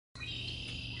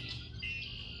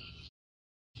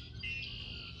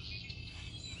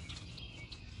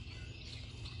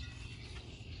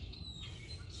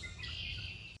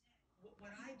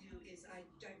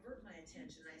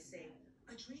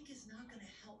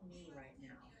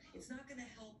It's not going to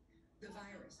help the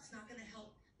virus. It's not going to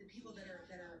help the people that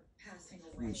are passing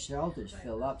away. When shelters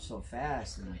fill up so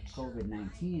fast and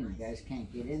COVID-19, the guys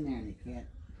can't get in there and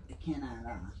they cannot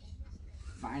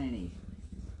find any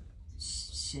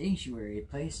sanctuary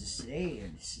place to stay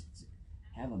and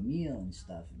have a meal and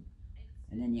stuff.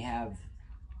 And then you have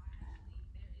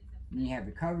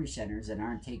recovery centers that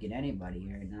aren't taking anybody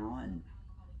right now, and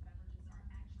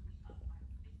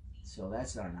so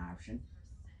that's not an option.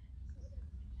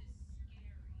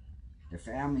 Their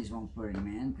families won't put them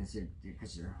in because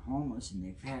they're homeless and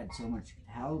they've had so much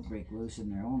hell break loose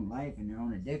in their own life and their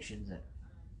own addictions that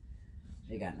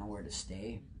they got nowhere to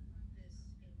stay.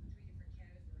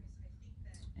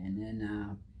 And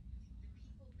then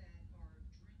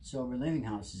sober living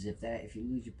houses. If you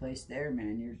lose your place there,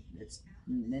 man,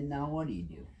 then now what do you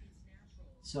do?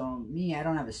 So me, I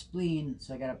don't have a spleen,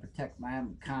 so I gotta protect my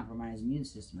compromised immune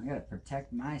system. I gotta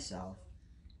protect myself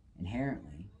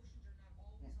inherently.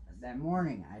 That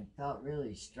morning, I felt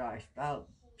really I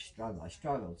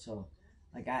struggled. So,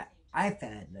 like I've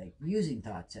had like using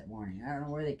thoughts that morning. I don't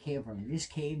know where they came from. It just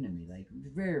came to me like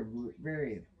very,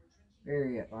 very,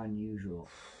 very unusual.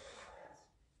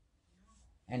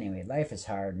 Anyway, life is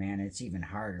hard, man. It's even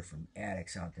harder for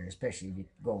addicts out there, especially if you're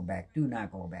going back. Do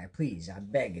not go back. Please, I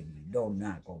beg of you, do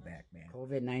not go back, man.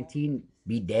 COVID-19,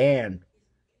 be damned.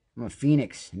 I'm a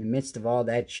phoenix. In the midst of all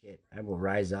that shit, I will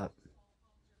rise up.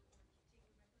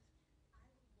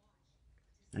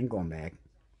 I ain't going back.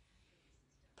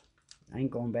 I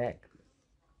ain't going back.